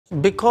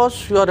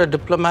Because you are a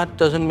diplomat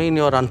doesn't mean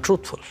you are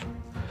untruthful.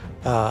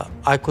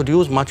 I could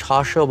use much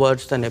harsher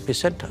words than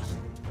epicenter.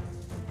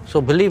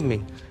 So believe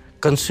me,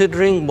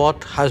 considering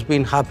what has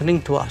been happening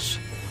to us,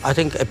 I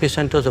think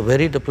epicenter is a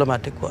very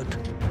diplomatic word.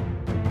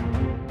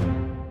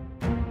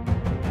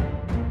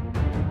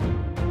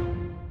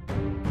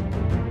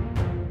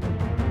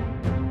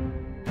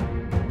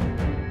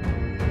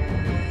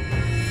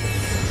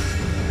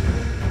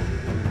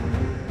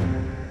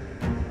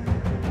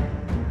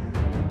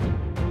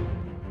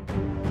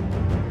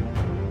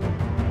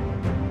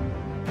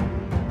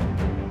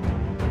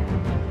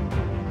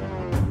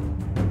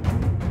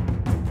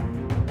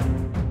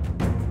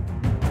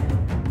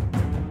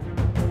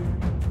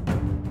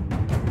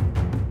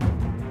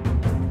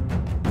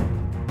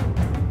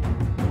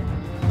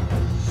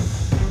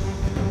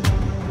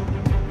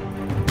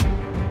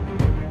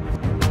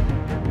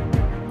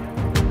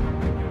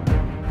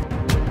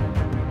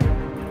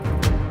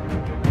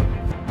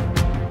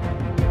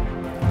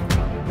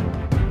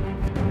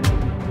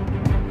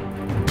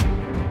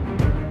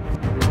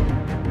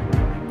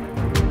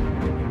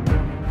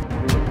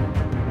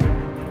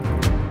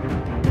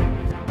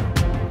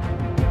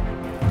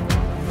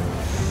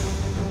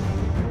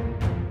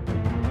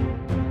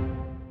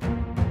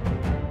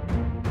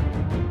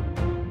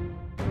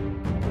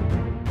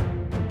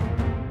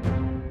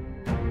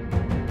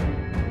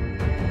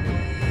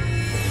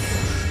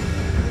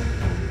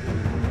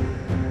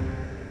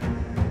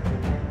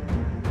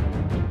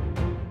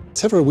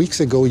 Several weeks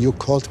ago, you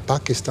called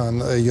Pakistan,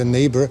 your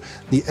neighbor,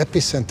 the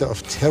epicenter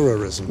of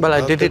terrorism. Well,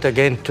 I did it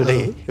again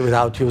today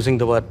without using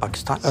the word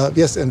Pakistan.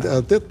 Yes, and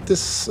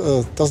this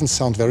doesn't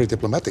sound very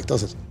diplomatic,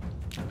 does it?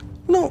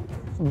 No,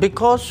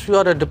 because you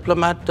are a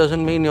diplomat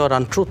doesn't mean you are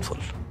untruthful.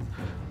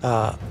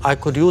 I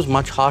could use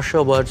much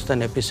harsher words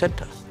than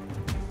epicenter.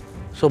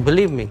 So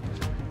believe me,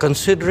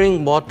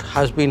 considering what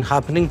has been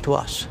happening to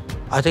us,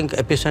 I think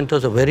epicenter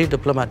is a very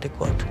diplomatic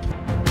word.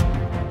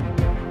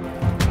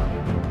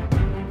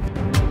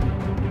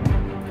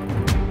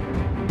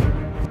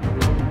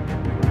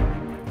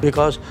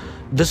 Because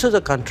this is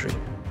a country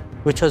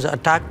which has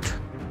attacked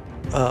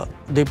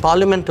the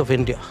Parliament of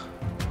India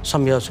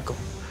some years ago,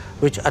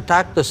 which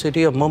attacked the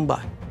city of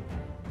Mumbai,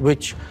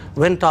 which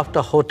went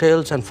after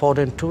hotels and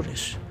foreign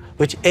tourists,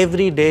 which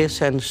every day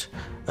sends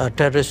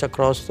terrorists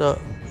across the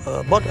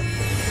border.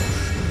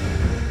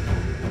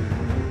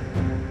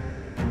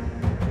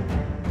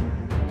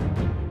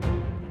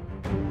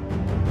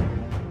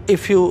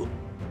 If you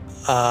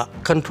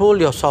control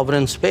your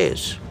sovereign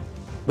space,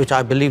 which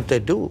I believe they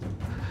do,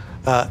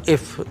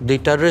 if the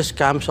terrorist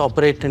camps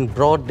operate in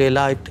broad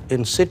daylight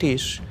in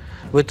cities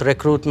with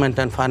recruitment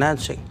and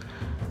financing,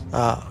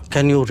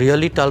 can you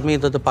really tell me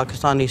that the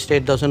Pakistani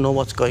state doesn't know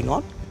what's going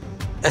on?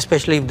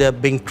 Especially if they're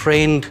being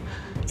trained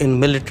in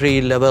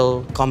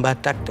military-level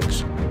combat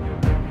tactics.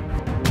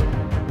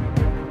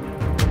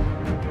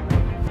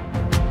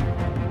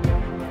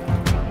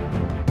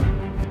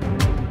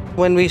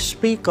 When we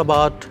speak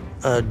about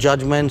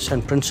judgments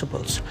and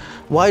principles,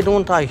 why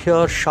don't I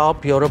hear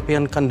sharp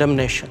European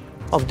condemnation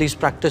of these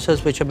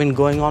practices which have been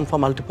going on for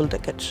multiple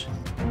decades?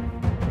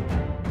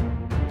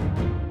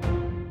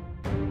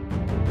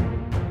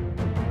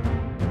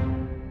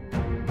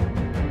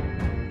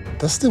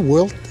 Does the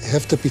world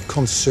have to be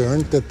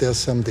concerned that there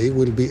someday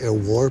will be a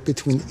war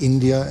between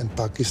India and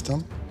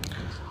Pakistan?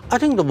 I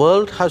think the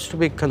world has to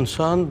be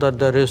concerned that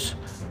there is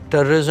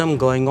terrorism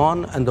going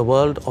on, and the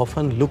world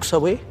often looks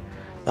away.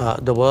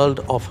 The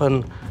world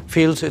often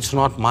feels it's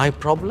not my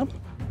problem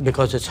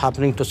because it's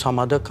happening to some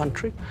other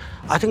country.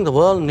 I think the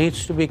world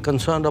needs to be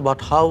concerned about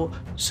how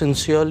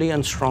sincerely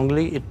and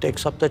strongly it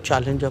takes up the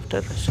challenge of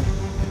terrorism.